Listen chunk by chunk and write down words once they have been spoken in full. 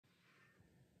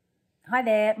Hi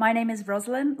there, my name is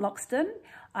Roslyn Loxton.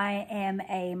 I am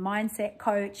a mindset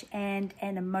coach and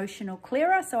an emotional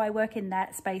clearer. So I work in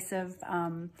that space of,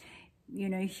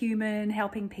 human,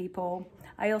 helping people.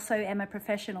 I also am a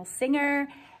professional singer,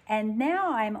 and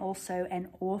now I'm also an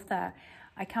author.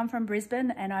 I come from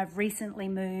Brisbane and I've recently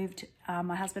moved,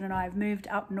 my husband and I have moved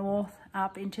up north,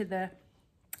 up into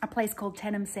a place called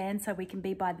Tenham Sands so we can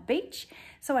be by the beach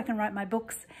so I can write my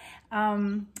books.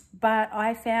 But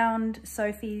I found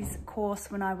Sophie's course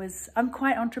when I'm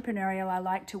quite entrepreneurial. I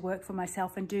like to work for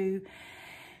myself and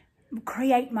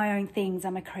create my own things.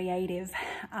 I'm a creative.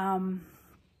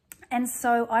 And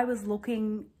so I was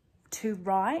looking to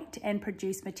write and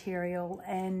produce material,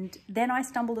 and then I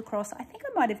stumbled across, I think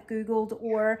I might have Googled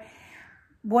or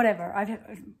whatever.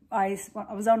 I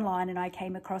was online and I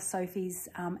came across Sophie's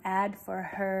ad for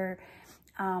her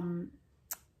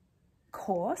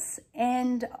course,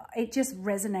 and it just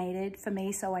resonated for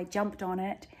me. So I jumped on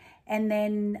it, and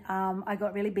then I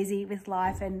got really busy with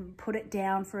life and put it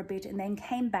down for a bit, and then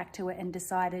came back to it and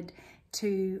decided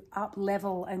to up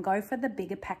level and go for the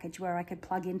bigger package where I could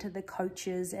plug into the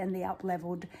coaches and the up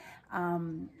leveled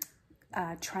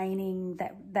training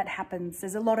that happens.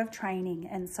 There's a lot of training,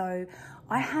 and so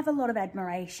I have a lot of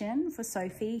admiration for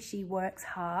Sophie. She works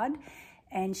hard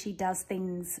and she does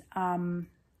things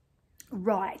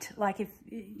right. Like if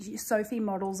Sophie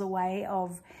models a way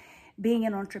of being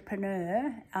an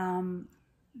entrepreneur,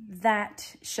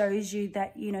 that shows you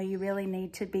that, you really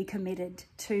need to be committed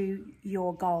to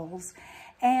your goals.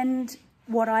 And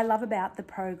what I love about the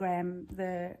program,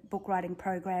 the book writing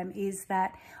program, is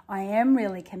that I am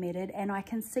really committed, and I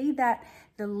can see that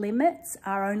the limits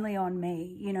are only on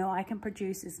me. I can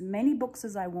produce as many books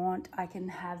as I want. I can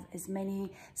have as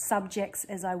many subjects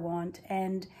as I want,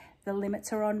 and the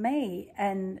limits are on me.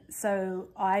 And so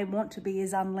I want to be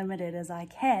as unlimited as I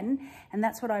can. And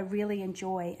that's what I really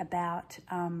enjoy about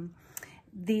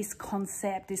this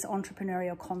concept, this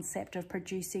entrepreneurial concept of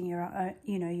producing your own,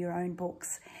 your own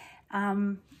books.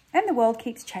 And the world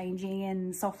keeps changing,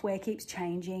 and software keeps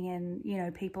changing,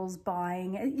 and, people's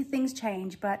buying, things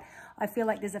change. But I feel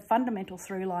like there's a fundamental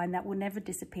through line that will never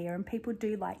disappear, and people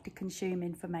do like to consume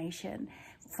information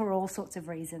for all sorts of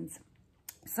reasons.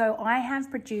 So I have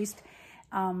produced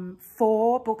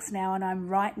 4 books now, and I'm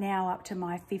right now up to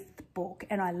my 5th book.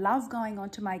 And I love going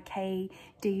onto my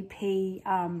KDP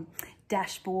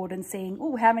dashboard and seeing,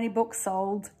 how many books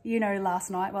sold, last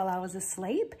night while I was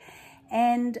asleep.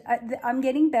 And I'm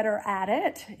getting better at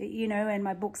it, and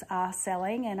my books are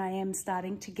selling, and I am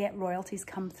starting to get royalties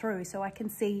come through. So I can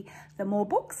see the more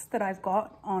books that I've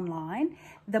got online,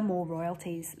 the more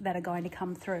royalties that are going to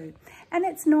come through. And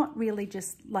it's not really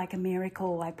just like a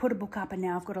miracle. I put a book up and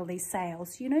now I've got all these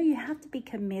sales. You have to be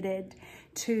committed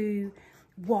to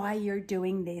why you're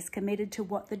doing this, committed to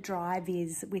what the drive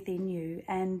is within you,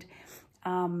 and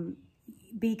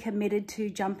be committed to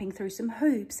jumping through some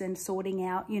hoops and sorting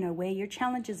out, where your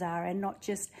challenges are, and not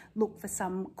just look for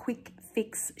some quick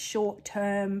fix,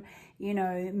 short-term,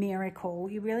 miracle.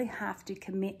 You really have to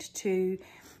commit to,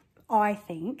 I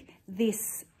think,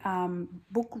 this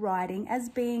book writing as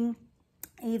being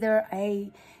either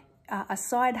a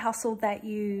side hustle that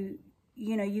you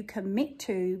commit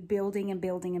to building and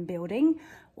building and building,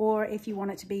 or if you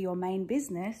want it to be your main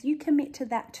business, you commit to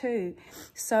that too.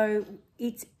 So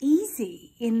it's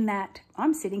easy in that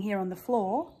I'm sitting here on the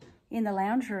floor in the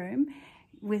lounge room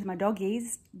with my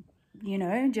doggies,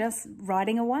 just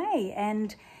writing away.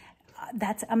 And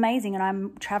that's amazing. And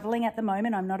I'm traveling at the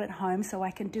moment. I'm not at home, so I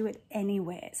can do it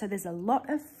anywhere. So there's a lot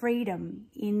of freedom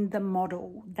in the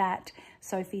model that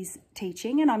Sophie's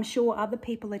teaching, and I'm sure other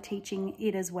people are teaching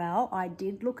it as well. I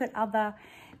did look at other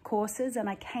courses and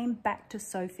I came back to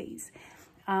Sophie's.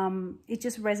 It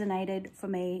just resonated for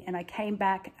me, and I came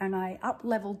back and I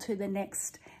up-leveled to the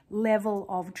next level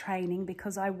of training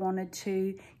because I wanted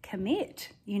to commit.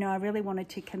 I really wanted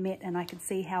to commit, and I could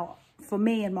see how, for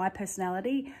me and my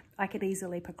personality, I could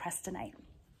easily procrastinate.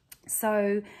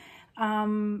 So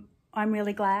I'm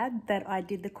really glad that I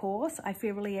did the course. I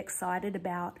feel really excited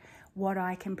about what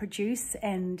I can produce,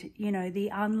 and the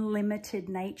unlimited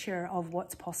nature of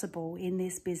what's possible in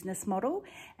this business model.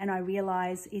 And I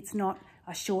realize it's not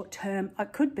a short term.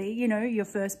 It could be, your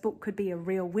first book could be a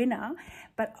real winner,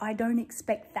 but I don't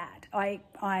expect that.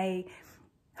 I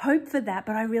hope for that,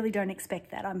 but I really don't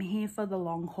expect that. I'm here for the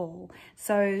long haul.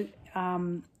 So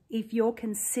if you're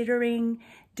considering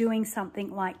doing something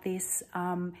like this,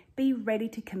 be ready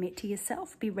to commit to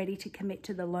yourself, be ready to commit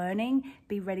to the learning,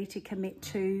 be ready to commit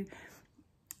to,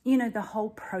 the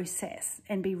whole process,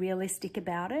 and be realistic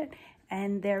about it.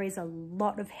 And there is a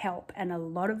lot of help and a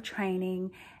lot of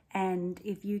training And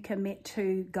if you commit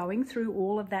to going through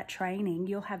all of that training,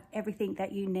 you'll have everything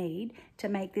that you need to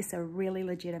make this a really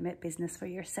legitimate business for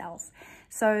yourself.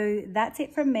 So that's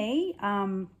it from me.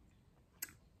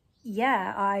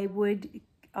 Yeah, I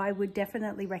would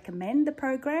definitely recommend the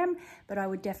program, but I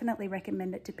would definitely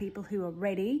recommend it to people who are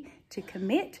ready to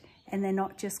commit, and they're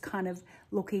not just kind of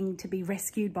looking to be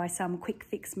rescued by some quick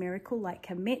fix miracle. Like,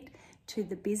 commit to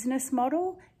the business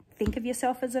model. Think of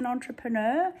yourself as an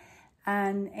entrepreneur,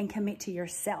 and commit to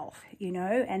yourself, you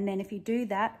know. And then if you do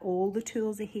that, all the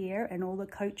tools are here, and all the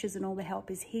coaches and all the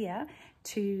help is here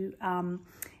to,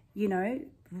 you know,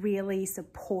 really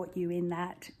support you in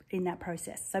that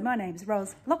process. So my name's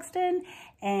Loxton,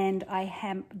 and I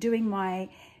am doing my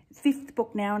 5th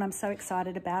book now, and I'm so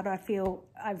excited about it. I feel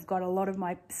I've got a lot of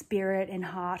my spirit and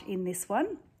heart in this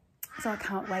one. So I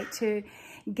can't wait to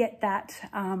get that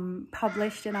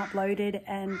published and uploaded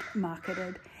and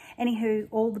marketed. Anywho,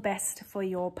 all the best for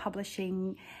your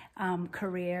publishing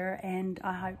career, and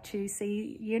I hope to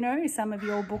see, you know, some of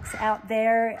your books out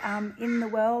there in the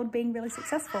world being really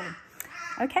successful.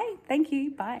 Okay, thank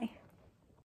you. Bye.